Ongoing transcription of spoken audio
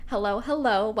Hello,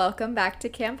 hello. Welcome back to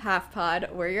Camp Half Pod.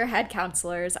 We're your head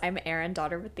counselors. I'm Erin,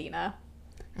 daughter of Athena.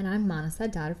 And I'm Manasa,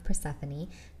 daughter of Persephone.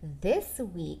 This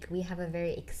week, we have a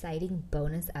very exciting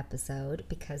bonus episode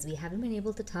because we haven't been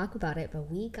able to talk about it,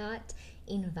 but we got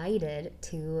invited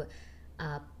to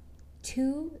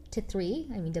 2 to 3,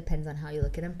 depends on how you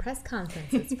look at them, press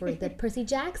conferences for the Percy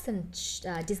Jackson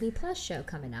Disney Plus show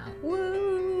coming out.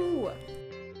 Woo!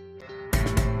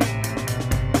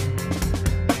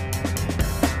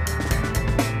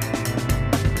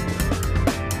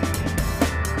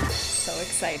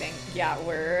 Exciting. Yeah,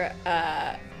 we're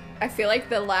I feel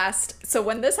like so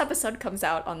when this episode comes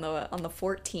out on the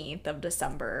 14th of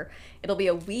December, it'll be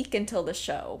a week until the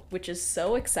show, which is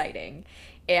so exciting.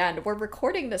 And we're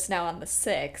recording this now on the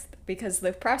 6th because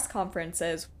the press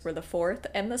conferences were the 4th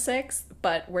and the 6th,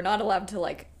 but we're not allowed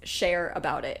to share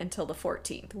about it until the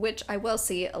 14th, which I will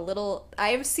see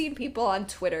I've seen people on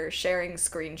Twitter sharing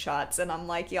screenshots and I'm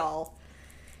like, y'all,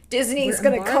 Disney's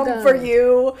gonna come for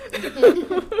you.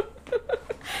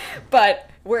 But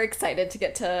we're excited to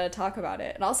get to talk about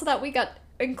it. And also that we got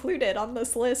included on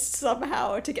this list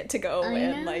somehow to get to go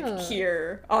and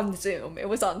hear on Zoom. It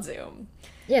was on Zoom.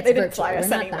 Yeah, it's they virtual. Didn't fly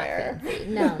us anywhere.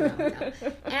 No.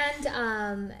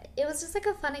 And it was just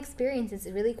a fun experience. It's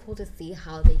really cool to see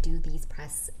how they do these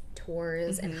press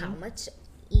tours and how much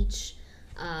each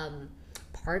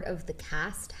part of the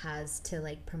cast has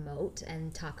to promote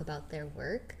and talk about their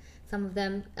work. Some of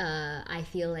them, I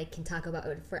feel can talk about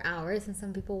it for hours, and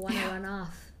some people want to run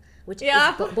off. Which is,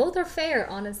 both are fair,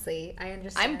 honestly. I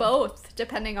understand. I'm both,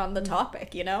 depending on the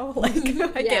topic, I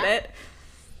get it.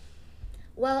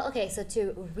 Well, okay, so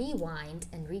to rewind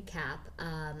and recap,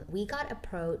 we got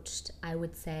approached, I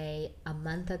would say, a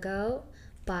month ago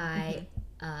by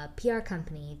a PR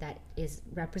company that is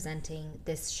representing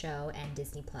this show and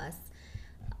Disney Plus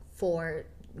for...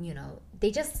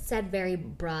 they just said very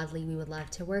broadly, we would love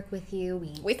to work with you.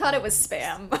 We thought it was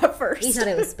spam at first. We thought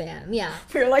it was spam, yeah.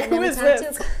 We were like, who is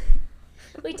this?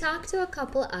 We talked to a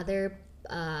couple other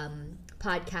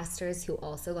podcasters who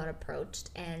also got approached,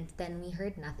 and then we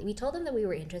heard nothing. We told them that we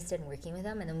were interested in working with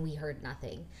them, and then we heard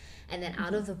nothing. And then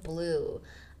out of the blue,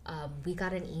 we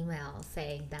got an email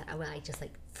saying that I just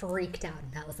freaked out,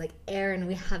 and I was like, Erin,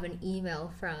 we have an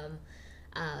email from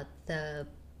the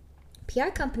PR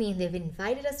company, and they've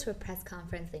invited us to a press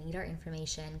conference. They need our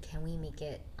information. Can we make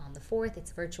it on the 4th?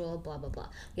 It's virtual, blah, blah, blah.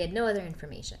 We had no other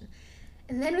information.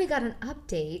 And then we got an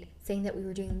update saying that we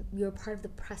were part of the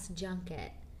press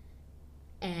junket,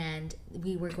 and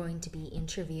we were going to be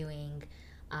interviewing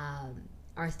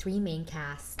our 3 main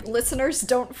cast. Listeners,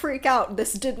 don't freak out.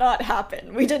 This did not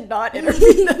happen. We did not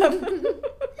interview them.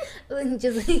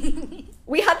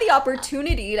 We had the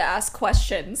opportunity to ask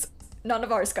questions. None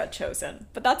of ours got chosen,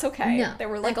 but that's okay. No, there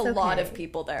were a lot of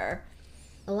people there.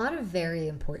 A lot of very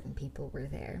important people were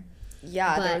there.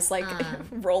 Yeah, there was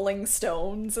Rolling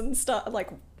Stones and stuff,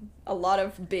 a lot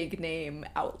of big name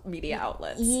media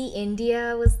outlets.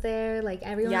 India was there,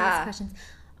 everyone asked questions.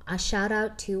 A shout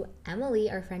out to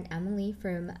Emily, our friend Emily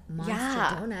from Monster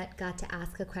Donut, got to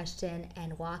ask a question,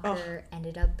 and Walker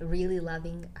ended up really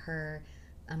loving her.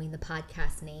 The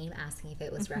podcast name, asking if it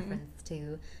was reference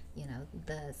to,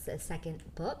 the second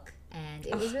book. And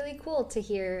it was really cool to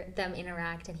hear them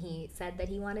interact, and he said that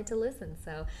he wanted to listen.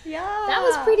 So that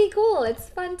was pretty cool. It's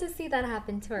fun to see that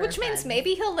happen to our Which friends. means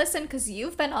maybe he'll listen because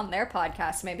you've been on their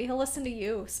podcast. Maybe he'll listen to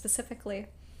you specifically.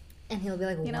 And he'll be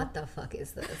like, what the fuck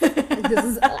is this? This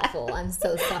is awful. I'm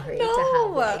so sorry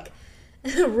to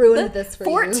have ruined this for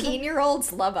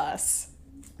 14-year-olds love us.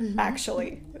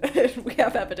 Actually, we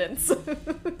have evidence.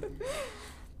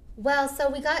 Well, so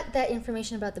we got that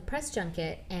information about the press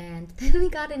junket, and then we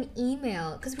got an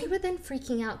email because we were then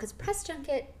freaking out because press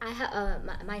junket. I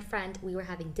have my friend. We were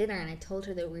having dinner, and I told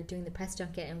her that we were doing the press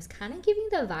junket, and it was kind of giving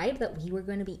the vibe that we were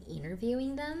going to be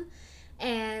interviewing them.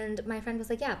 And my friend was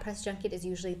like, "Yeah, press junket is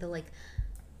usually the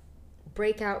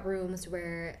breakout rooms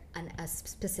where a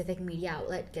specific media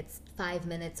outlet gets 5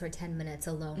 minutes or 10 minutes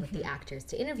alone with the actors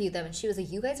to interview them." And she was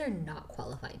like, "You guys are not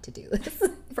qualified to do this."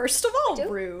 First of all,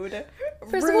 rude.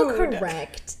 First of all,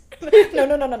 correct.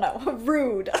 No.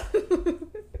 Rude. I'm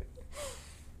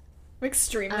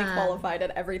extremely qualified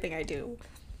at everything I do.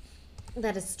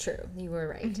 That is true. You were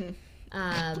right.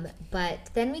 But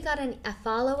then we got a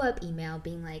follow-up email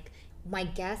being like, my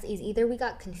guess is either we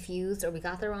got confused or we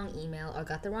got the wrong email or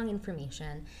got the wrong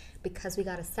information, because we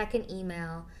got a second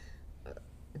email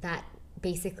that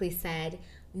basically said,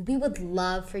 we would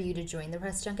love for you to join the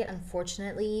press junket.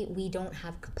 Unfortunately, we don't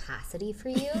have capacity for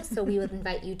you, so we would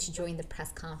invite you to join the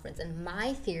press conference. And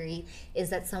my theory is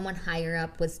that someone higher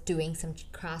up was doing some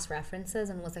cross references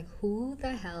and was like, who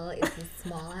the hell is this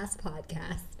small ass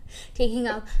podcast taking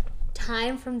up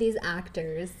time from these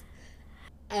actors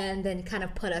and then kind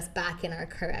of put us back in our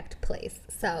correct place.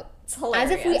 So It's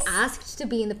hilarious. as if we asked to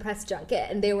be in the press junket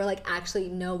and they were like, actually,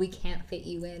 no, we can't fit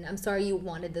you in. I'm sorry you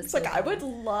wanted this. It's like, I would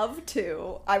love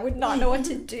to. I would not know what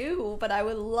to do, but I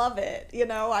would love it. You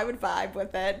know, I would vibe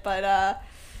with it. But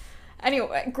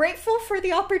anyway, grateful for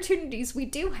the opportunities we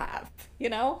do have, you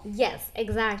know? Yes,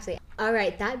 exactly. All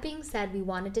right, that being said, we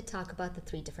wanted to talk about the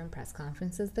 3 different press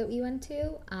conferences that we went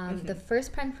to. The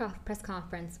first press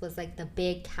conference was like the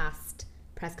big cast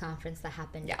press conference that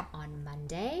happened on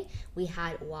Monday. We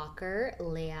had Walker,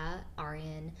 Leah,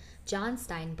 Aryan, John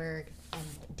Steinberg, and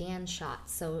Dan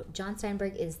Schatz. So John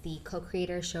Steinberg is the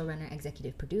co-creator, showrunner,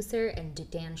 executive producer, and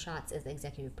Dan Schatz is the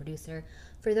executive producer.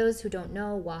 For those who don't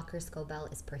know, Walker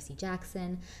Scobell is Percy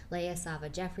Jackson, Leah Sava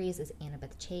Jeffries is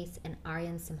Annabeth Chase, and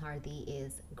Aryan Simhardi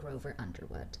is Grover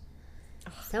Underwood.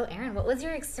 So, Erin, what was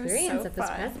your experience at this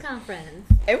press conference?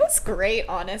 It was great,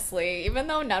 honestly. Even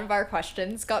though none of our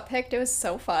questions got picked, it was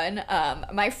so fun.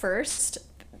 My first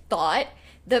thought,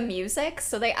 the music,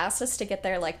 so they asked us to get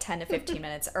there like 10 to 15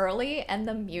 minutes early, and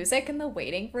the music in the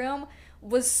waiting room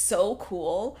was so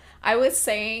cool. I was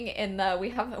saying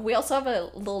we also have a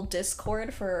little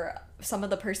Discord for some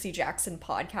of the Percy Jackson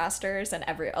podcasters, and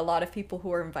a lot of people who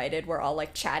were invited were all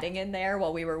like chatting in there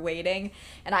while we were waiting,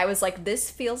 and I was like, this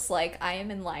feels like I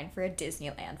am in line for a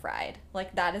Disneyland ride.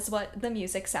 Like, that is what the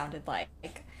music sounded like.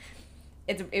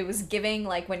 It was giving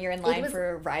like when you're in line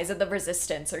for Rise of the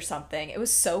Resistance or something. It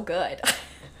was so good.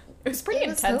 It was pretty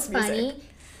intense so funny. music.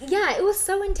 Yeah, it was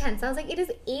so intense. I was like, it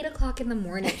is 8 o'clock in the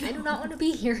morning. I do not want to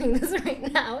be hearing this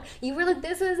right now. You were like,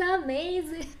 this is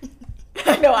amazing.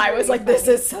 I know, I was like, this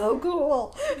is so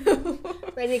cool.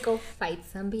 Ready to go fight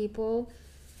some people.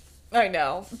 I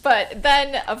know. But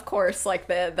then, of course, like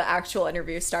the actual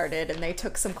interview started, and they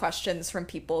took some questions from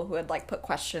people who had like put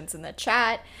questions in the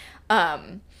chat.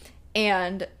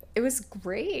 And it was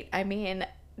great. I mean,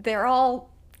 they're all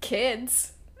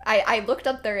kids. I looked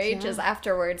up their ages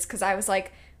afterwards because I was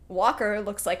like, Walker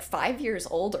looks like 5 years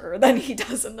older than he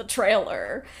does in the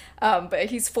trailer. But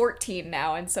he's 14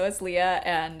 now, and so is Leah,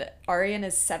 and Aryan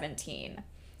is 17.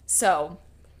 So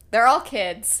they're all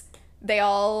kids.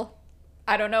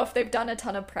 I don't know if they've done a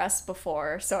ton of press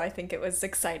before, so I think it was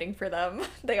exciting for them.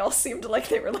 They all seemed like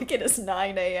they were like, it is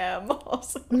 9 a.m.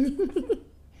 also.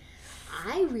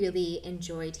 I really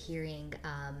enjoyed hearing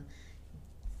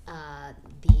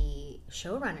the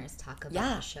showrunners talk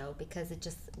about the show, because it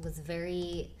just was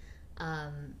very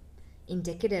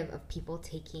indicative of people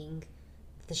taking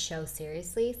the show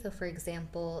seriously. So, for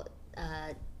example,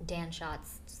 Dan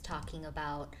Schatz was talking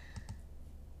about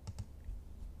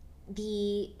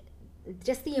the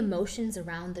emotions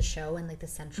around the show and like the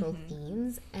central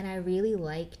themes, and I really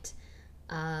liked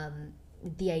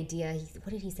the idea.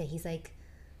 What did he say? He's like,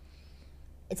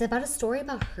 it's about a story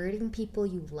about hurting people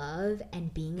you love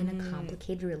and being in a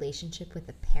complicated relationship with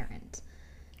a parent.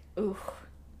 Ooh.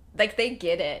 Like, they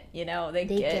get it, you know? They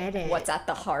get it. What's at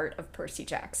the heart of Percy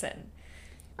Jackson.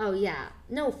 Oh, yeah.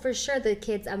 No, for sure, the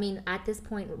kids, I mean, at this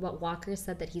point, what Walker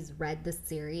said that he's read the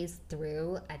series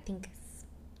through, I think,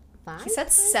 5 He said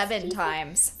times? 7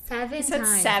 times. 7 times. He said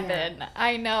 7. Yeah.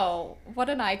 I know. What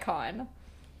an icon.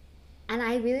 And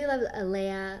I really love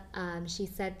Leia. She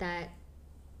said that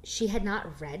she had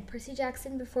not read Percy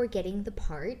Jackson before getting the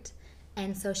part,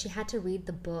 and so she had to read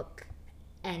the book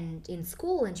and in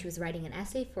school, and she was writing an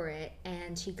essay for it,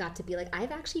 and she got to be like,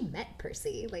 I've actually met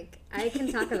Percy. Like, I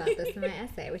can talk about this in my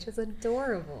essay, which was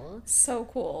adorable. So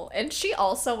cool. And she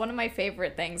also, one of my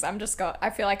favorite things, I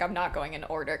feel like I'm not going in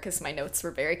order because my notes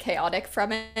were very chaotic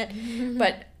from it,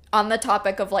 but on the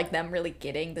topic of like them really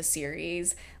getting the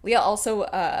series, Leah also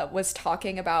was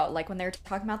talking about like when they were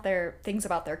talking about their things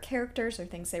about their characters or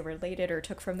things they related or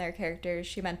took from their characters,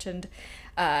 she mentioned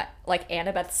like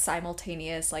Annabeth's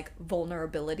simultaneous like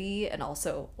vulnerability, and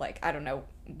also like I don't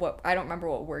remember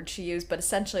what word she used, but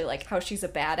essentially like how she's a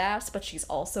badass but she's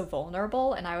also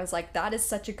vulnerable. And I was like, that is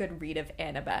such a good read of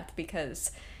Annabeth,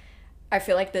 because I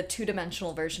feel like the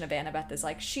two-dimensional version of Annabeth is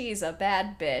like, she's a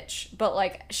bad bitch, but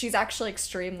like she's actually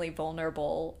extremely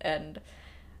vulnerable and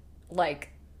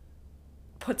like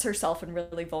puts herself in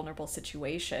really vulnerable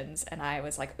situations. And I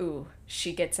was like, ooh,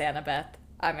 she gets Annabeth.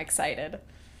 I'm excited.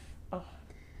 Oh.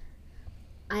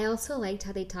 I also liked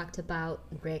how they talked about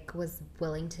Rick was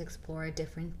willing to explore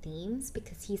different themes,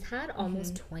 because he's had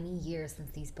almost 20 years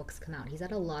since these books come out. He's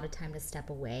had a lot of time to step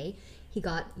away. He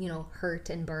got, hurt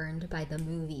and burned by the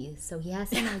movies. So he has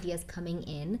some ideas coming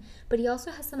in, but he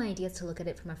also has some ideas to look at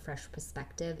it from a fresh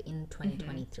perspective in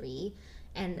 2023.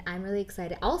 And I'm really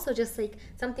excited. Also, just like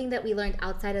something that we learned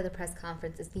outside of the press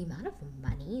conference is the amount of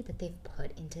money that they've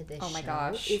put into this Oh my show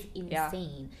gosh. is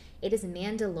insane. It is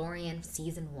Mandalorian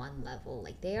season 1 level.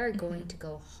 Like, they are going to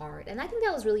go hard. And I think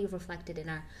that was really reflected in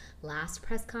our last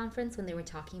press conference when they were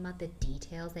talking about the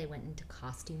details they went into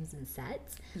costumes and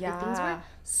sets. Yeah. Like, things were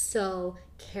so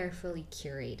carefully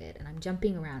curated. And I'm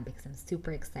jumping around because I'm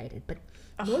super excited. But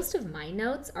most of my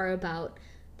notes are about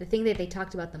the thing that they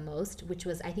talked about the most, which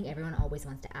was, I think everyone always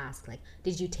wants to ask, like,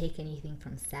 did you take anything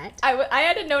from set? I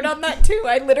had a note on that too.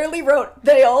 I literally wrote,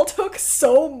 they all took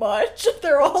so much.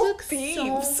 They're all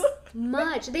thieves. So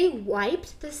much. They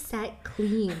wiped the set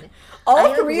clean.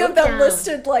 All three of them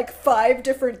listed like 5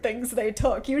 different things they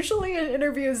took. Usually in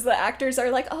interviews, the actors are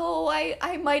like, oh,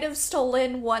 I might have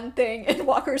stolen one thing. And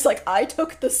Walker's like, I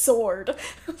took the sword.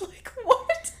 I'm like, what?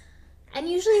 And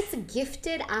usually it's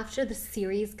gifted after the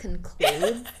series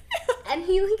concludes. And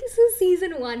he, like, so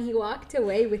season 1, he walked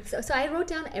away with... So I wrote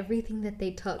down everything that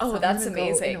they took. Oh, so that's I'm gonna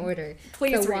amazing. go in order.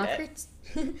 Please so read Walker,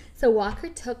 it. So Walker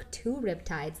took 2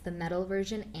 riptides, the metal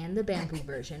version and the bamboo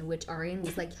version, which Arian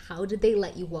was like, how did they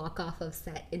let you walk off of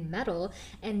set in metal?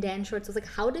 And Dan Schwartz was like,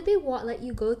 how did they let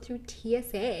you go through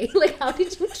TSA? Like, how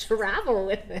did you travel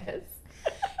with this?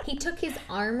 He took his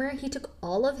armor. He took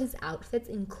all of his outfits,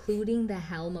 including the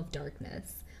Helm of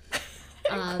Darkness.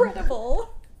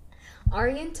 Incredible.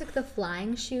 Arian took the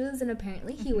flying shoes, and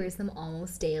apparently he wears them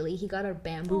almost daily. He got a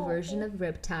bamboo version of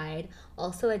Riptide,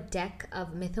 also a deck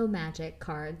of Mythomagic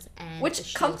cards, and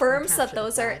which confirms that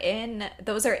those are in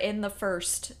the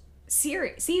first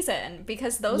season,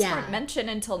 because those weren't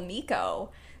mentioned until Nico.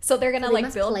 So they're gonna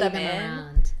like build them in.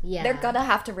 Around. Yeah, they're gonna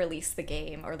have to release the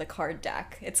game or the card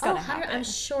deck. It's gonna happen. I'm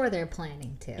sure they're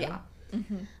planning to. Yeah.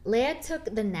 Mm-hmm. Leia took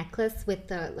the necklace with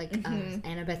the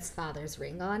Annabeth's father's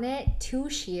ring on it, 2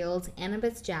 shields,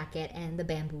 Annabeth's jacket, and the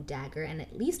bamboo dagger, and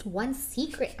at least 1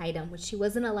 secret item which she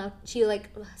wasn't allowed. She like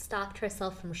stopped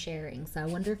herself from sharing. So I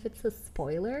wonder if it's a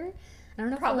spoiler. I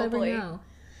don't know if we'll ever know.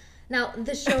 Now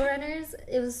the showrunners,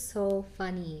 it was so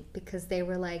funny because they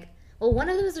were like, well, one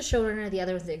of them was the showrunner, the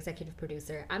other was the executive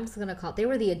producer. I'm just gonna call. They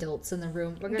were the adults in the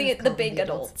room. We're gonna the big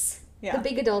adults. Yeah. The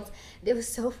big adults. It was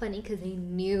so funny because they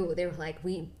knew. They were like,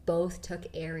 we both took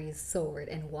Ares' sword,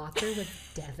 and Walker was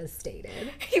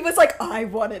devastated. He was like, I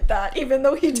wanted that, even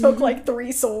though he took like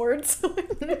 3 swords.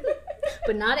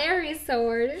 But not Ares'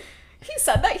 sword. He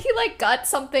said that he like got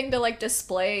something to like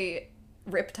display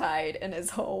Riptide in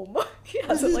his home. He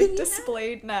has it like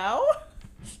displayed now.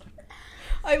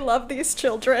 I love these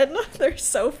children. They're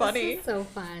so funny. This is so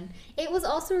fun. It was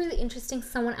also really interesting.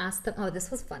 Someone asked them,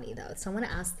 this was funny though. Someone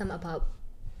asked them about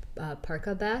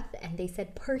Perka Beth, and they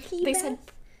said Perky They Beth? said,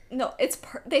 no,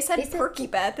 they said Perky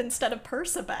Beth instead of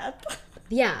Persabeth.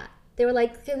 Yeah. They were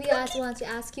like, we want to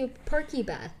ask you Perky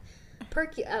Beth.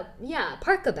 Perka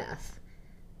Beth.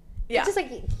 Yeah. Just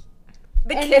like...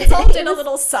 The kids all did a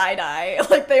little side eye.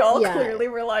 Like, they all clearly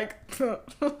were like...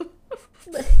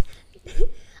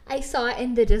 I saw it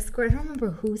in the Discord. I don't remember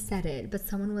who said it, but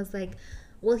someone was like,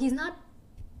 well, he's not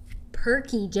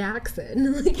Perky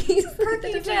Jackson. Like, he's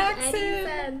Perky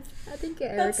Jackson. I think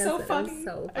Erica That's so said funny. It was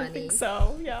so funny. I think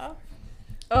so, yeah.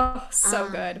 Oh, so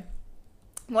good.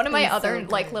 One of my other,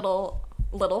 like, little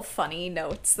funny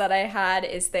notes that I had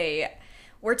is they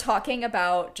were talking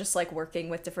about just, like, working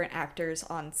with different actors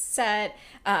on set,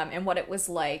 and what it was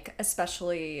like,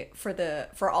 especially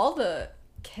for all the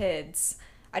kids.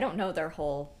 I don't know their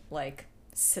whole, like,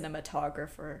 cinematography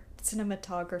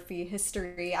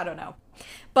history. I don't know.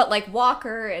 But, like,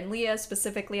 Walker and Leah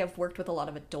specifically have worked with a lot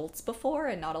of adults before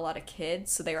and not a lot of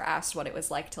kids. So they were asked what it was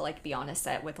like to, like, be on a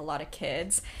set with a lot of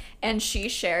kids. And she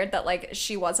shared that, like,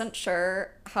 she wasn't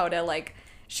sure how to, like...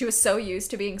 She was so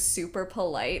used to being super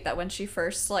polite that when she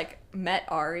first, like, met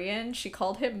Arian, she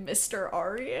called him Mr.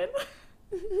 Arian.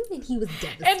 And he was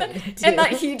devastated too. And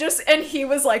that he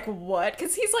was like, what?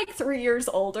 Because he's like 3 years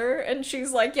older, and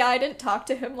she's like, yeah, I didn't talk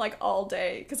to him like all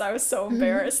day because I was so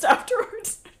embarrassed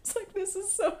afterwards. It's like, this is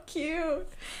so cute.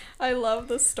 I love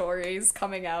the stories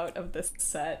coming out of this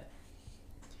set.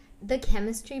 The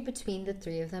chemistry between the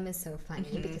 3 of them is so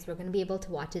funny because we're going to be able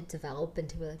to watch it develop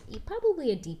into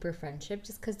probably a deeper friendship,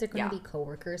 just because they're going to be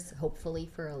coworkers, hopefully,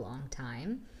 for a long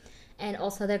time. And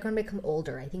also they're going to become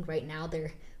older. I think right now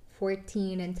they're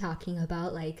 14 and talking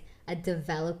about like a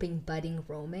developing budding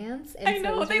romance, and I know,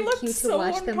 so it was they really look cute so to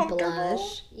watch them uncomfortable.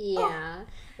 blush. Yeah.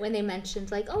 When they mentioned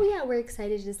like, oh yeah, we're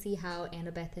excited to see how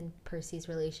Annabeth and Percy's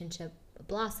relationship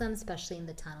blossoms, especially in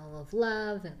the tunnel of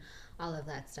love and all of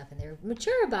that stuff, and they're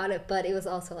mature about it, but it was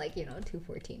also like, 2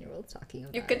 14-year-olds talking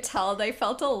about it. You could tell they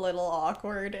felt a little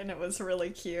awkward, and it was really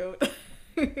cute.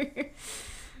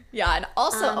 Yeah, and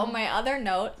also on my other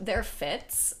note, their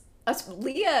fits.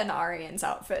 Leah and Arian's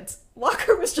outfits.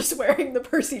 Walker was just wearing the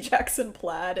Percy Jackson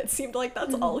plaid. It seemed like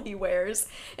that's all he wears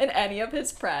in any of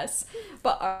his press.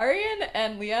 But Arian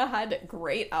and Leah had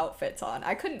great outfits on.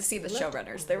 I couldn't see the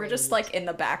showrunners. They were just like in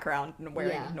the background and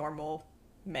wearing normal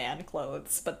man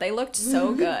clothes, but they looked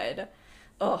so good.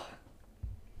 Ugh.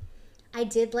 I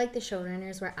did like the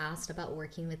showrunners were asked about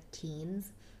working with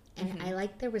teens. And I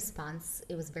liked their response.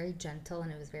 It was very gentle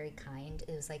and it was very kind.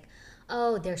 It was like,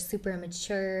 oh, they're super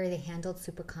mature. They handled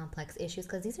super complex issues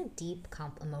because these are deep,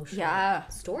 emotional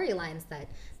storylines that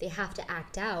they have to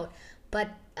act out. But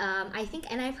I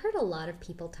think, and I've heard a lot of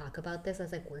people talk about this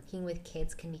as like working with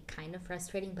kids can be kind of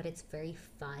frustrating, but it's very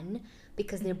fun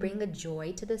because they bring a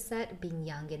joy to the set, being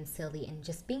young and silly and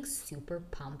just being super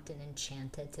pumped and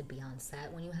enchanted to be on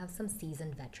set when you have some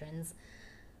seasoned veterans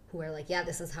who are like, yeah,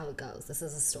 this is how it goes. This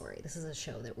is a story. This is a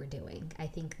show that we're doing. I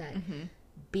think that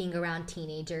being around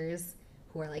teenagers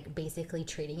who are like basically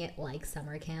treating it like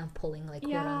summer camp, pulling like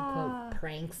quote unquote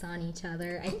pranks on each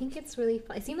other. I think it's really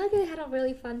fun. It seemed like they had a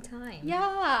really fun time.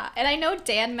 Yeah. And I know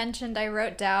Dan mentioned, I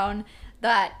wrote down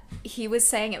that he was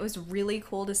saying it was really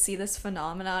cool to see this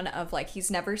phenomenon of like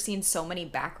he's never seen so many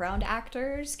background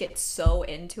actors get so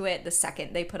into it the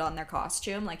second they put on their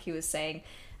costume. Like he was saying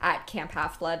at Camp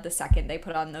Half-Blood, the second they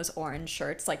put on those orange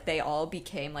shirts, like they all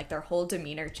became, like their whole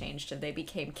demeanor changed and they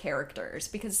became characters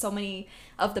because so many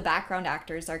of the background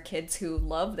actors are kids who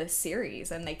love this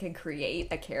series and they can create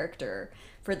a character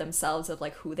for themselves of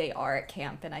like who they are at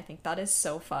camp, and I think that is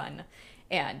so fun,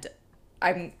 and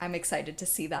I'm excited to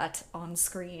see that on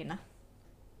screen.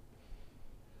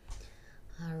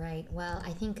 All right. Well, I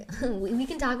think we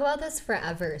can talk about this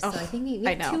forever. So I think we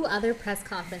have two other press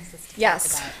conferences to talk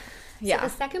about. So the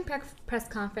second press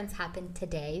conference happened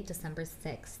today, December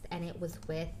 6th, and it was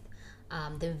with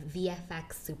the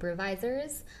VFX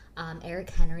supervisors, Eric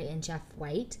Henry and Jeff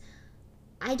White.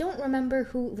 I don't remember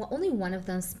who, well, only one of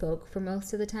them spoke for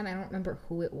most of the time. I don't remember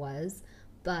who it was,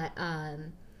 but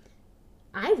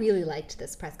I really liked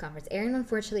this press conference. Erin,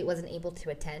 unfortunately, wasn't able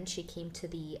to attend. She came to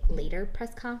the later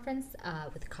press conference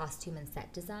with costume and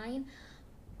set design.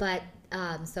 But,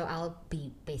 so I'll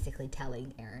be basically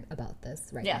telling Erin about this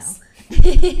right now.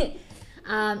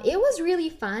 It was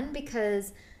really fun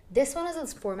because this one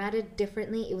was formatted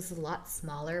differently. It was a lot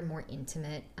smaller, more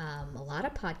intimate. A lot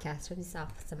of podcasters. We saw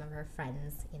some of our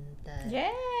friends in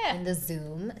the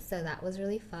Zoom. So that was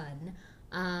really fun.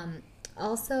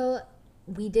 Also,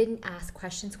 we didn't ask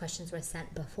questions. Questions were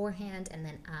sent beforehand and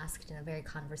then asked in a very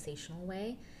conversational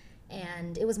way.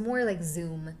 And it was more like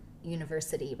Zoom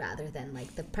University rather than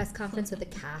like the press conference with the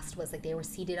cast was like they were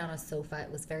seated on a sofa.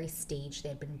 It was very staged. They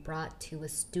had been brought to a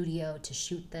studio to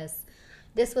shoot this.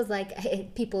 This was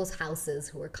like people's houses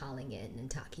who were calling in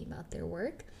and talking about their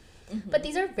work. But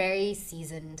these are very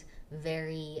seasoned,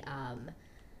 very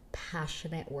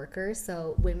passionate workers.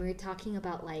 So when we were talking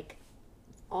about like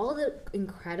all the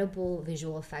incredible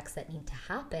visual effects that need to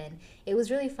happen, it was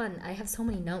really fun. I have so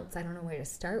many notes. I don't know where to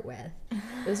start with.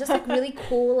 It was just like really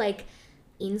cool, like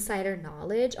insider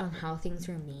knowledge on how things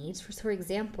were made. For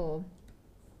example,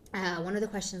 one of the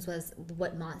questions was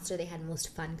what monster they had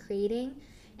most fun creating,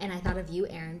 and I thought of you,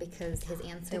 Erin, because his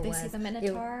answer was... Did they see the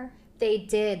Minotaur? They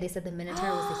did. They said the Minotaur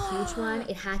was a huge one.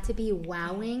 It had to be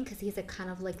wowing because he's a kind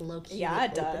of like low-key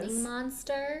opening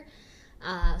monster.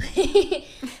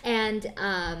 And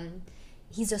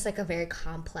he's just like a very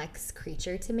complex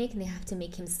creature to make, and they have to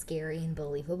make him scary and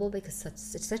believable because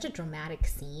it's such a dramatic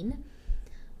scene.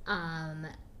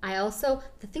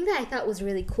 The thing that I thought was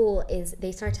really cool is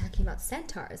they started talking about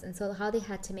centaurs, and so how they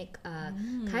had to make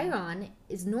Chiron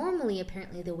is normally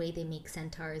apparently the way they make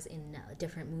centaurs in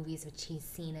different movies which he's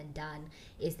seen and done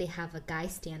is they have a guy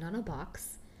stand on a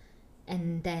box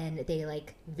and then they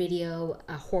like video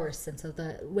a horse, and so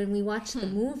when we watch the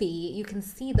movie you can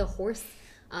see the horse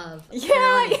of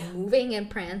moving and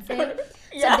prancing.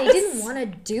 So they didn't want to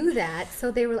do that,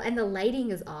 so they were, and the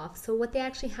lighting is off, so what they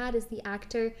actually had is the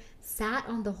actor sat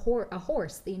on a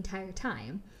horse the entire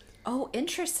time. Oh,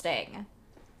 interesting.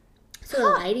 So the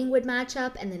lighting would match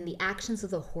up, and then the actions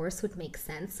of the horse would make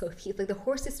sense. So if the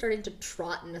horse is starting to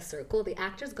trot in a circle, the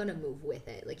actor's gonna move with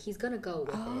it, like he's gonna go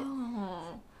with it.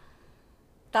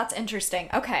 That's interesting.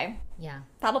 Okay. Yeah.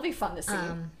 That'll be fun to see.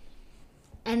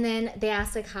 And then they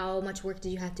asked, like, how much work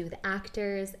did you have to do with the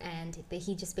actors? And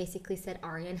he just basically said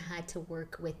Aryan had to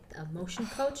work with a motion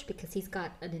coach because he's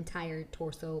got an entire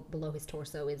torso. Below his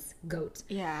torso is goat.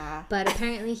 Yeah. But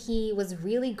apparently he was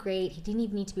really great. He didn't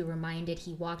even need to be reminded.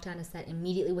 He walked on a set,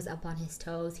 immediately was up on his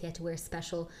toes. He had to wear a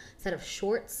special set of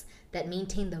shorts that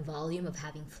maintained the volume of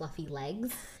having fluffy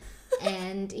legs.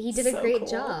 And he did a great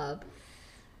job.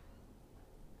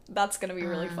 That's gonna be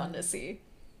really fun to see.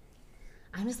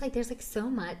 I'm just like, there's like so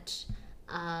much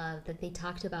that they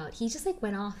talked about. He just like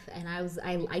went off, and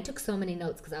I took so many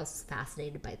notes because I was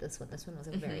fascinated by this one. This one was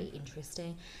like, very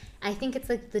interesting. I think it's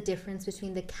like the difference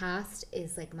between the cast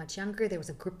is like much younger. There was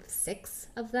a group of 6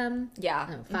 of them. Yeah.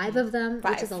 No, 5 of them,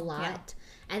 5, which is a lot.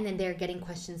 yeah. And then they're getting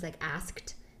questions like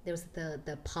asked. There was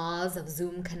the pause of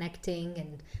Zoom connecting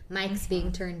and mics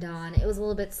being turned on. It was a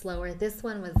little bit slower. This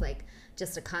one was like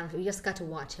just we just got to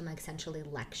watch him like essentially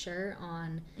lecture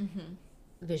on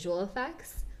visual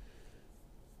effects.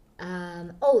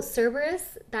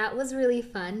 Cerberus, that was really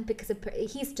fun because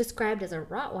he's described as a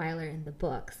Rottweiler in the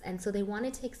books, and so they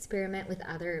wanted to experiment with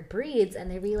other breeds, and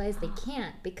they realized they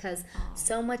can't because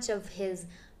so much of his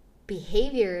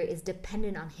behavior is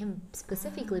dependent on him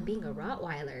specifically being a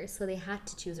Rottweiler, so they had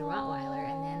to choose a Rottweiler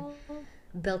and then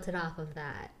built it off of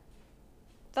that.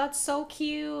 That's so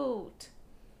cute.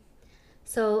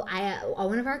 So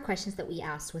one of our questions that we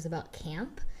asked was about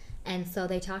camp, and so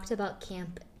they talked about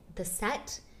camp. The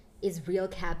set is real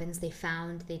cabins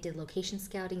they did location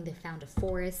scouting, they found a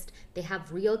forest, they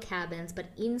have real cabins, but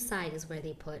inside is where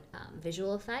they put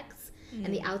visual effects,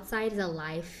 and the outside is a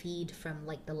live feed from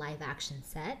like the live action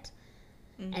set.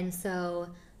 And so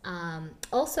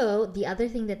also the other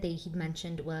thing that he'd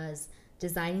mentioned was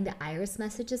designing the iris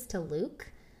messages to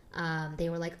Luke. They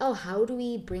were like, oh, how do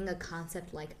we bring a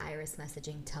concept like iris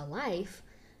messaging to life?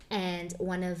 And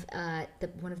one of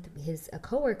his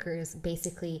coworkers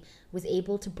basically was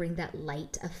able to bring that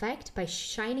light effect by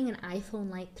shining an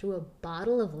iPhone light through a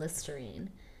bottle of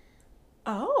Listerine.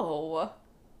 Oh.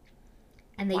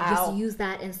 And they just used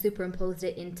that and superimposed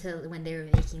it into when they were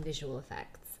making visual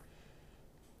effects.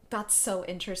 That's so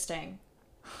interesting.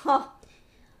 Huh.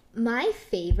 My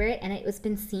favorite, and it was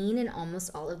been seen in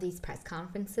almost all of these press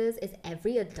conferences, is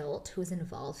every adult who's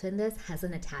involved in this has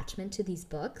an attachment to these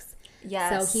books.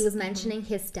 Yes. So he was mentioning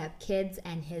his stepkids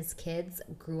and his kids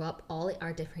grew up, all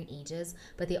are different ages,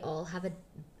 but they all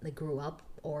grew up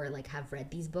or like have read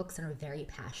these books and are very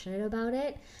passionate about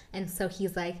it. And so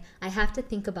he's like, I have to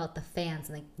think about the fans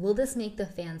and like, will this make the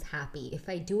fans happy? If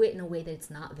I do it in a way that it's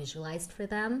not visualized for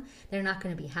them, they're not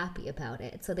going to be happy about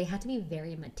it. So they had to be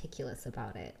very meticulous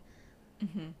about it.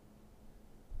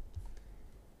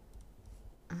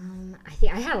 I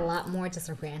think I had a lot more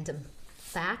just random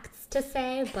facts to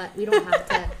say, but we don't have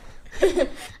to.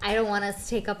 I don't want us to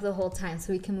take up the whole time,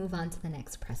 so we can move on to the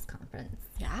next press conference.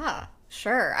 Yeah,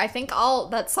 sure. I think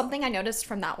that's something I noticed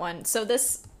from that one. So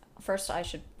this first,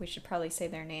 we should probably say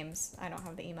their names. I don't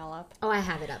have the email up. Oh, I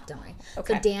have it up. Don't worry.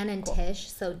 Okay. So Dan and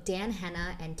Tish. So Dan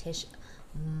Henna and Tish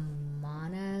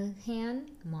Monahan.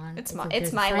 It's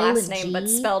my last name, but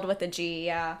spelled with a G.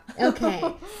 Yeah. Okay,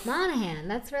 Monahan.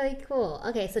 That's really cool.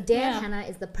 Okay, so Dan Henna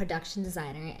is the production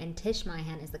designer, and Tish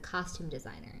Monahan is the costume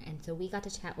designer. And so we got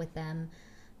to chat with them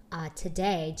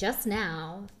today, just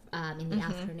now, in the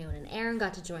afternoon. And Erin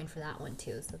got to join for that one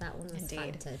too. So that one was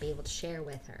fun to be able to share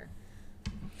with her.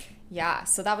 Yeah.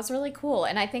 So that was really cool,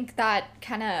 and I think that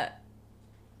kind of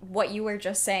what you were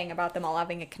just saying about them all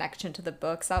having a connection to the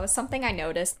books, that was something I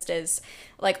noticed is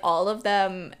like all of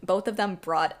them, both of them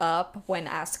brought up when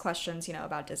asked questions,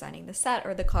 about designing the set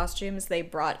or the costumes, they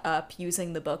brought up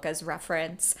using the book as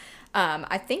reference.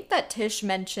 I think that Tish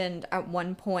mentioned at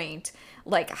one point,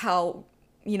 like how,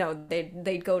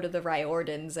 they'd go to the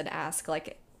Riordans and ask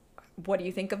like, what do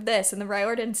you think of this? And the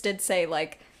Riordans did say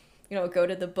like, go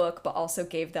to the book, but also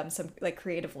gave them some like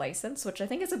creative license, which I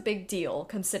think is a big deal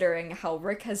considering how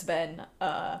Rick has been,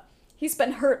 he's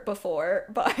been hurt before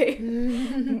by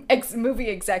movie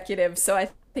executives. So I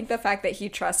think the fact that he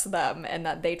trusts them and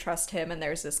that they trust him and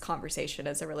there's this conversation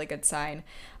is a really good sign.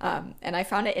 And I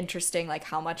found it interesting, like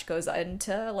how much goes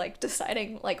into like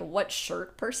deciding like what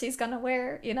shirt Percy's gonna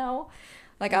wear,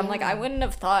 Like, I'm like, I wouldn't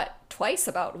have thought twice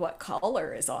about what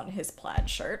color is on his plaid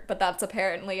shirt, but that's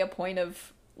apparently a point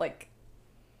of like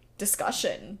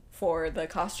discussion for the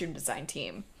costume design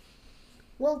team.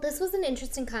 Well, this was an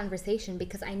interesting conversation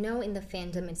because I know in the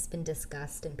fandom it's been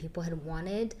discussed and people had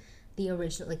wanted the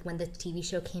original, like when the TV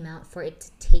show came out, for it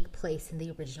to take place in the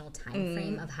original time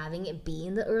frame of having it be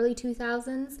in the early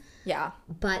 2000s. Yeah.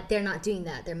 But they're not doing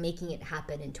that. They're making it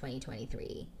happen in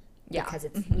 2023. Yeah. Because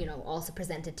it's, also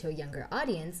presented to a younger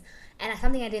audience. And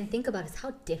something I didn't think about is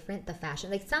how different the fashion,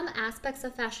 like some aspects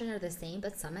of fashion are the same,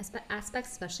 but some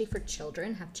aspects, especially for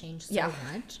children, have changed so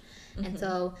much. And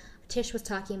so Tish was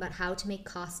talking about how to make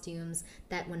costumes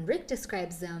that when Rick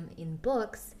describes them in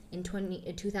books in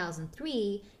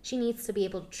 2003, she needs to be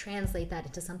able to translate that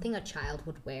into something a child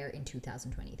would wear in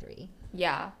 2023.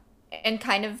 Yeah. And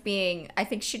kind of being, I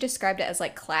think she described it as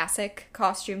like classic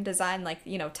costume design, like,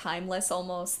 timeless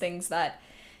almost, things that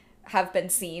have been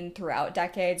seen throughout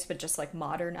decades, but just like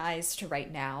modernized to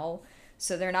right now.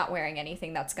 So they're not wearing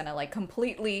anything that's gonna like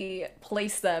completely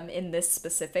place them in this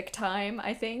specific time,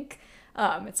 I think.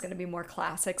 It's gonna be more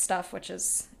classic stuff, which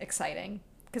is exciting.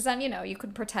 Because then, you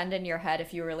could pretend in your head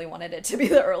if you really wanted it to be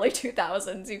the early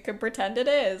 2000s, you could pretend it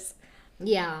is.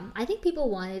 Yeah, I think people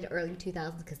wanted early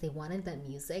 2000s because they wanted the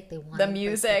music. They wanted The like,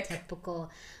 music. the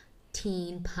typical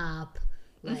teen pop,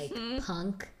 like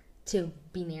punk to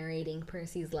be narrating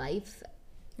Percy's life.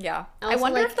 Yeah. I Also,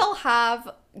 wonder like, if they'll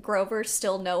have Grover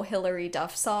still know Hillary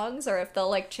Duff songs or if they'll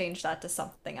like change that to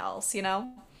something else, you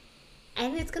know?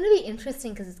 and it's going to be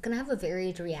interesting because it's going to have a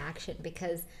varied reaction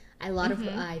because a lot of,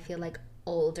 I feel like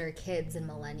older kids and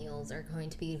millennials are going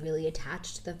to be really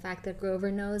attached to the fact that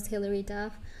Grover knows Hillary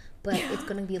Duff. But it's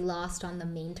going to be lost on the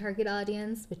main target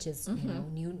audience, which is a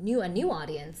new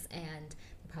audience, and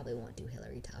they probably won't do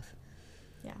Hillary Duff.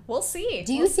 Yeah. We'll see.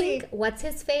 Do you think what's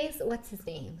his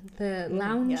name? The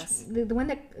lounge, yes. the one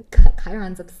that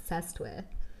Chiron's obsessed with.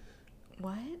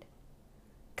 What?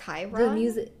 Chiron? The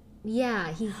music.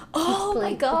 Yeah, he. Oh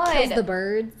my God. Kills the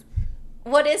birds.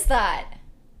 What is that?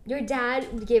 Your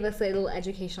dad gave us a little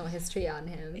educational history on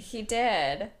him. He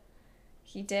did.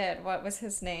 What was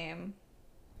his name?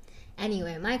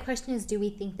 Anyway, my question is, do we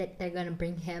think that they're going to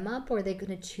bring him up or are they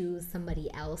going to choose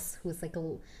somebody else who's like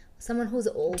someone who's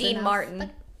old Dean enough? Martin. Like,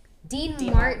 Dean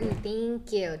Martin,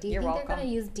 thank you. Do you You're think welcome. they're going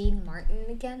to use Dean Martin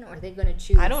again or are they going to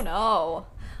choose? I don't know.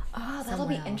 Oh, that'll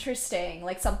be Someone else. interesting.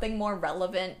 Like something more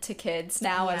relevant to kids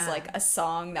now as Yeah. like a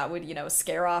song that would,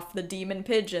 scare off the demon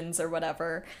pigeons or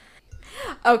whatever.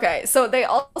 Okay, so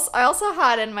I also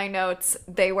had in my notes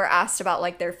they were asked about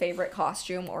like their favorite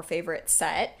costume or favorite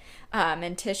set.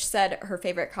 And Tish said her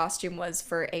favorite costume was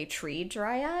for a tree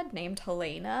dryad named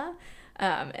Helena.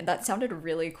 And that sounded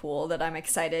really cool that I'm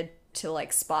excited to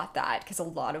like spot that because a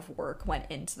lot of work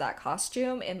went into that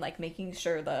costume and like making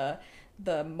sure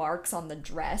the marks on the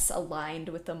dress aligned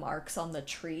with the marks on the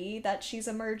tree that she's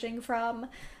emerging from.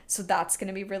 So that's going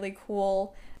to be really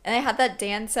cool. And I had that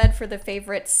Dan said for the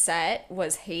favorite set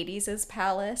was Hades's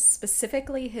palace,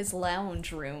 specifically his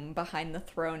lounge room behind the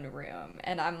throne room.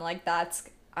 And I'm like,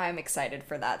 I'm excited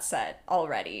for that set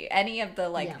already. Any of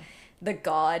the the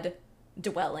god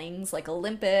dwellings like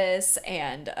Olympus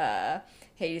and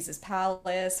Hades's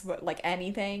palace, like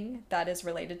anything that is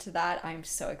related to that, I'm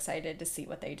so excited to see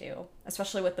what they do,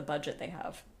 especially with the budget they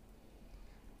have.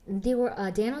 They were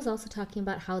Dan was also talking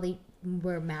about how they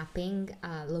were mapping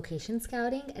location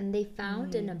scouting and they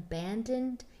found an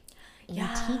abandoned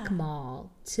antique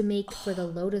mall to make for the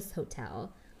Lotus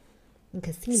Hotel and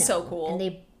casino. So cool.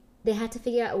 And they had to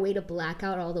figure out a way to black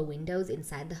out all the windows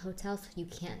inside the hotel so you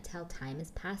can't tell time is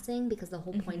passing because the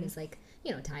whole point is like,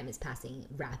 time is passing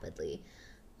rapidly.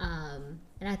 And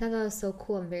I thought that was so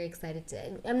cool. I'm very excited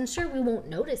I'm sure we won't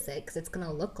notice it because it's going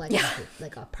to look like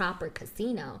a proper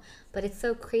casino. But it's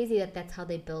so crazy that that's how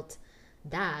they built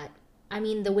that. I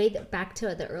mean, the way that back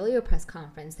to the earlier press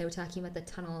conference, they were talking about the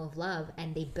Tunnel of Love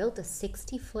and they built a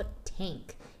 60-foot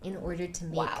tank in order to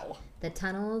make the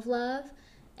Tunnel of Love.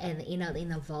 And in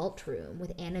the vault room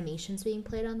with animations being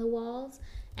played on the walls.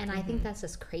 And I think that's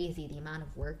just crazy, the amount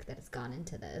of work that has gone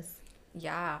into this.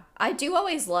 Yeah. I do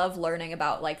always love learning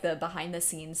about like the behind the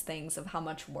scenes things of how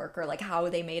much work or like how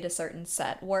they made a certain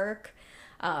set work.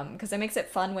 Because it makes it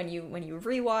fun when you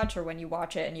rewatch or when you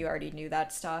watch it and you already knew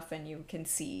that stuff and you can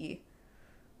see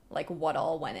like what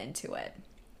all went into it.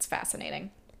 It's fascinating.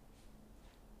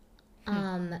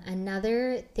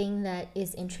 Another thing that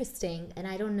is interesting, and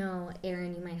I don't know,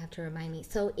 Erin, you might have to remind me.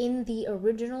 So in the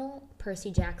original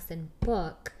Percy Jackson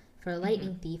book for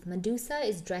Lightning Thief, Medusa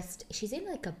is dressed, she's in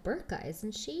like a burqa,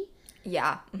 isn't she?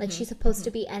 Yeah. Like she's supposed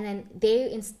to be, and then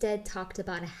they instead talked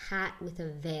about a hat with a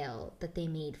veil that they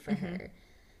made for her.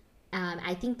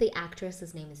 I think the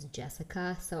actress's name is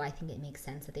Jessica, so I think it makes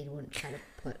sense that they wouldn't try to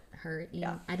put her in.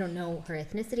 Yeah. I don't know her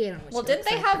ethnicity. I don't know what she didn't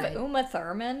they like, have Uma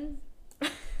Thurman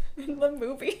in the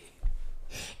movie?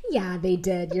 Yeah, they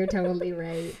did. You're totally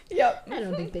right. Yep. I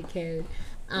don't think they cared.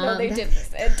 No, they did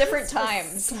at different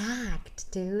times. Stacked,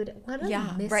 dude. What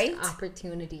a missed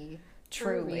opportunity.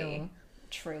 Truly.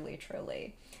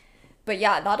 But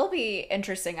yeah, that'll be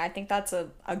interesting. I think that's a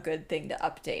good thing to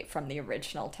update from the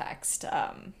original text.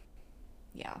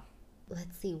 Yeah.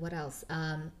 Let's see, what else?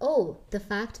 The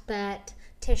fact that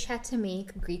Tish had to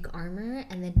make Greek armor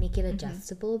and then make it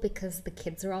adjustable because the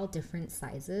kids are all different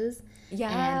sizes.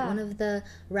 Yeah. And one of the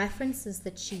references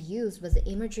that she used was the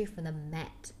imagery from the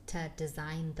Met to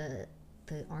design the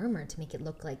armor to make it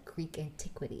look like Greek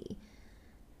antiquity.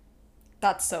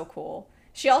 That's so cool.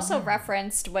 She also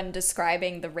referenced when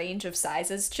describing the range of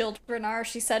sizes children are,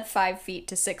 she said 5 feet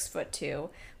to 6'2",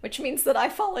 which means that I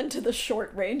fall into the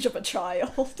short range of a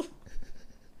child.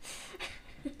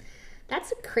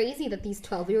 That's crazy that these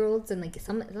 12-year-olds and like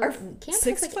some camps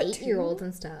have like 8-year-olds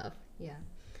and stuff. Yeah.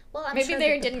 Well, I'm maybe sure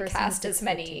they that the didn't person cast is as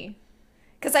many.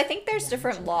 Because I think there's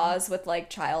different children. laws with like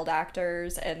child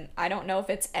actors, and I don't know if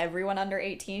it's everyone under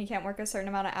 18 can't work a certain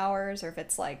amount of hours, or if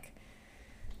it's like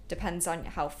depends on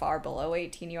how far below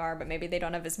 18 you are, but maybe they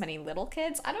don't have as many little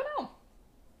kids. I don't know.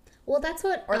 Well, that's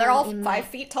what. Or they're all 5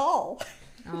 feet tall.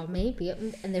 Oh, maybe.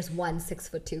 And there's one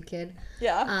 6'2" kid.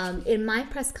 Yeah. In my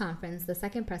press conference, the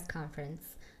second press conference,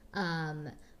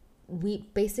 we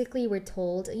basically were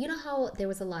told, you know how there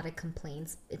was a lot of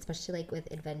complaints, especially like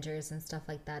with Avengers and stuff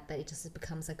like that, that it just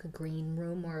becomes like a green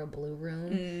room or a blue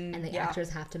room, and the actors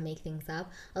have to make things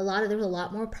up. There was a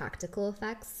lot more practical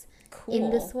effects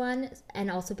in this one,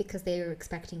 and also because they were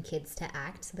expecting kids to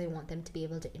act, so they want them to be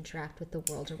able to interact with the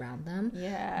world around them.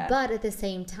 Yeah. But at the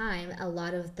same time, a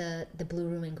lot of the blue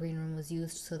room and green room was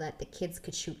used so that the kids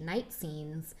could shoot night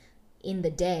scenes in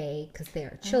the day because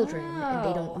they're children and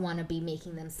they don't want to be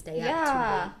making them stay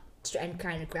up too late and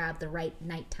kind of grab the right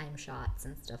nighttime shots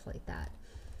and stuff like that.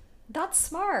 That's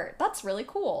smart. That's really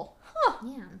cool. Huh.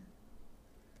 Yeah.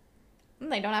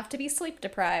 They don't have to be sleep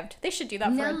deprived. They should do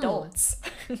that for adults.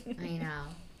 I know,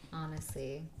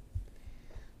 honestly.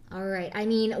 All right. I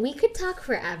mean, we could talk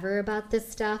forever about this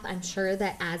stuff. I'm sure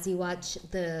that as you watch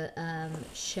the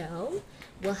show,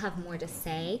 we'll have more to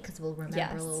say because we'll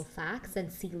remember little facts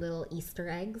and see little Easter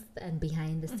eggs and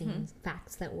behind the scenes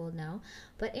facts that we'll know.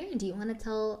 But Erin, do you want to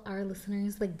tell our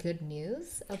listeners the good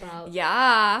news about?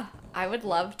 Yeah, I would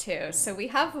love to. So we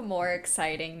have more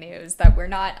exciting news that we're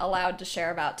not allowed to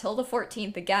share about till the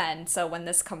 14th again. So when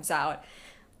this comes out,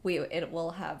 we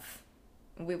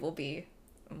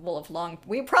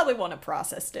probably won't have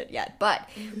processed it yet, but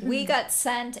we got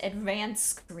sent advanced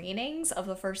screenings of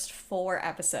the first 4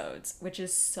 episodes, which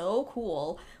is so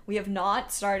cool. We have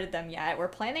not started them yet. We're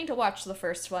planning to watch the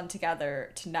first one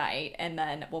together tonight, and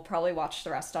then we'll probably watch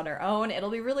the rest on our own. It'll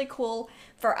be really cool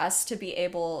for us to be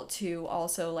able to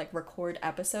also like record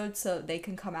episodes so they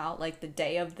can come out like the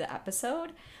day of the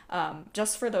episode,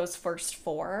 just for those first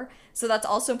 4. So that's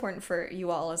also important for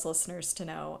you all as listeners to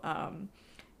know.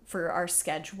 For our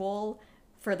schedule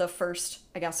for the first,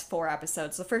 I guess, 4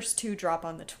 episodes. The first 2 drop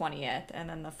on the 20th, and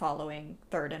then the following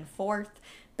 3rd and 4th.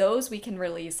 Those we can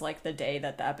release like the day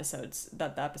that the episodes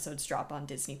drop on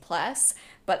Disney Plus.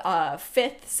 But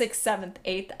 5th, 6th, 7th,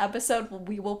 8th episode,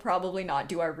 we will probably not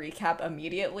do our recap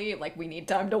immediately. Like we need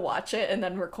time to watch it and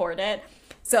then record it.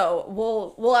 So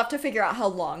we'll have to figure out how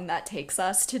long that takes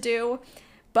us to do.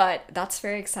 But that's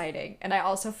very exciting. And I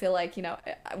also feel like, you know,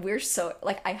 we're so,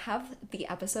 like, I have the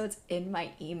episodes in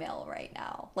my email right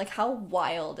now. Like, how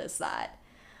wild is that?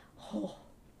 Oh.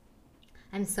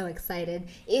 I'm so excited.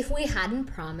 If we hadn't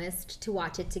promised to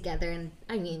watch it together, and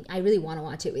I mean, I really want to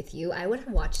watch it with you, I would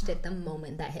have watched it the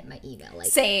moment that hit my email. Like,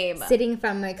 same. Sitting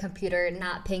from my computer,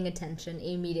 not paying attention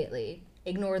immediately.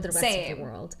 Ignore the rest of the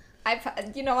world.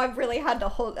 I've really had to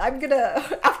hold.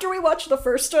 After we watch the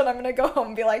first one, I'm gonna go home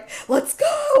and be like, let's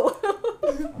go.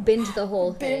 Binge the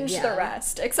whole thing. Binge the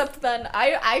rest. Except then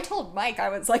I told Mike, I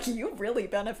was like, you really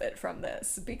benefit from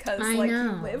this because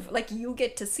you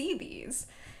get to see these.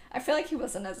 I feel like he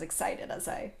wasn't as excited as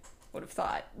I would have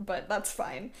thought, but that's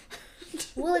fine.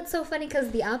 Well, it's so funny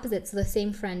because the opposite. So the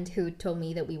same friend who told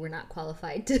me that we were not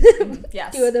qualified to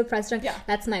do the press run,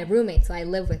 that's my roommate, so I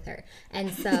live with her. And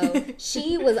so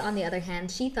she was, on the other hand,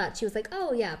 she was like,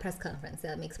 oh yeah, press conference,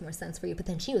 that makes more sense for you. But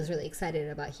then she was really excited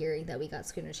about hearing that we got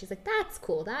screeners. She's like, that's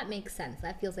cool, that makes sense.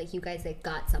 That feels like you guys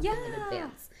got something in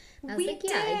advance. And I was like,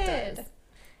 yeah, it does.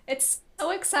 It's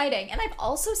so exciting. And I've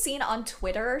also seen on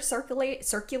Twitter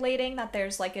circulating that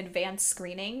there's like advanced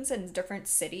screenings in different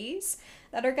cities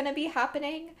that are going to be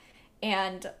happening.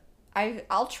 And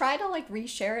I'll try to like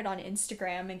reshare it on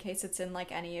Instagram in case it's in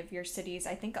like any of your cities.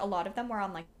 I think a lot of them were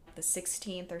on like the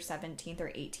 16th or 17th or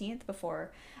 18th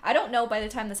before. I don't know by the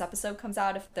time this episode comes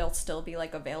out if there'll still be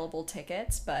like available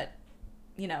tickets, but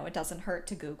you know, it doesn't hurt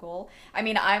to Google. I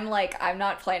mean, I'm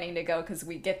not planning to go because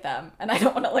we get them, and I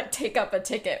don't want to like take up a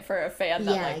ticket for a fan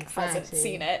that hasn't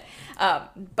seen it.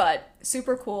 But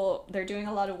super cool. They're doing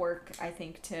a lot of work, I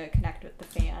think, to connect with the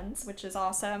fans, which is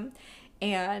awesome.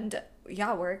 And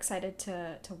yeah, we're excited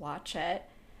to watch it.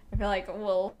 I feel like,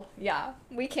 well, yeah,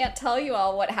 we can't tell you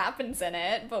all what happens in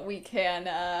it, but we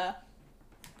can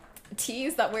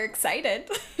tease that we're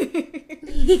excited.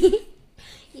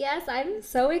 Yes, I'm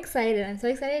so excited. I'm so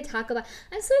excited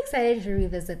to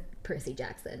revisit Percy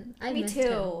Jackson. Me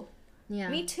too. Yeah.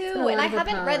 Me It's too. been a And lot I of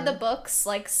haven't read the power. books,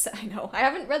 like, I know, I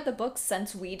haven't read the books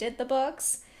since we did the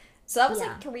books. So that was Yeah.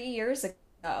 like 3 years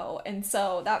ago. And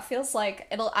so that feels like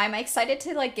I'm excited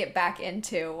to like get back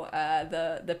into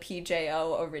the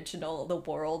PJO original, the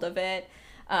world of it,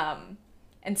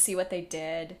 and see what they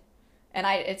did. And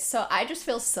I just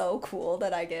feel so cool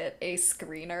that I get a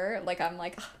screener. Like I'm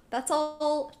like, "Ugh, that's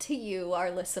all to you, our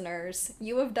listeners.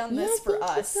 You have done Yeah, this for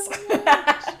thank you us." so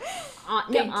much. No,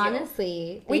 Thank you.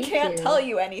 honestly, We thank can't you. tell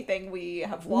you anything we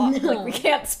have watched. Like we No.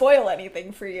 can't spoil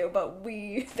anything for you, but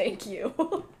we thank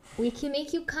you. We can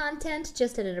make you content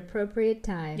just at an appropriate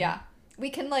time. Yeah. We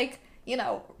can like,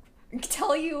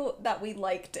 tell you that we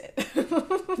liked it.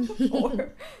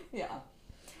 Or yeah.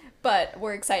 But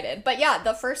we're excited. But yeah,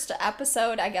 the first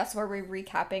episode, I guess, where we're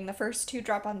recapping, the first two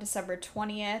drop on December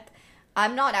 20th.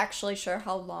 I'm not actually sure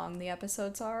how long the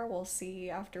episodes are. We'll see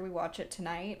after we watch it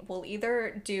tonight. We'll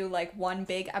either do like one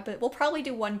big episode. We'll probably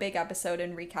do one big episode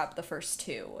and recap the first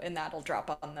two, and that'll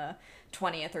drop on the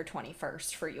 20th or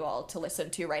 21st for you all to listen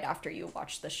to right after you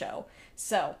watch the show.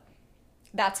 So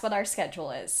that's what our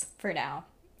schedule is for now.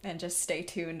 And just stay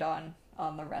tuned on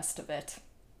the rest of it.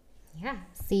 Yeah.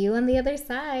 See you on the other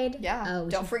side. Yeah. Oh,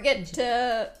 Don't forget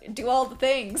to do all the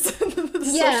things.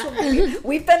 Yeah. Social media.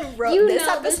 We've been You this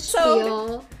know the episode.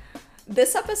 spiel.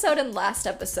 This episode and last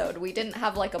episode, we didn't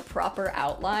have like a proper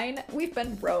outline. We've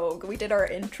been rogue. We did our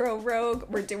intro rogue.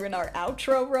 We're doing our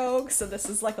outro rogue. So this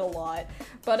is like a lot.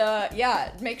 But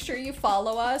yeah, make sure you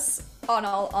follow us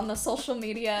on the social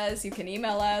medias. You can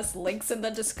email us. Links in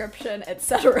the description,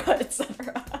 etc.,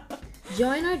 etc.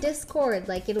 Join our Discord.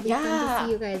 Like, it'll be fun to Yeah.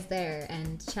 see you guys there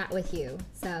and chat with you.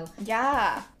 So,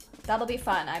 Yeah, that'll be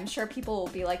fun. I'm sure people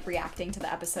will be like reacting to the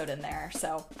episode in there.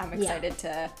 So I'm excited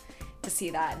to see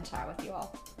that and chat with you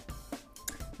all.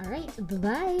 all right.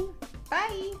 Bye-bye.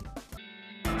 Bye.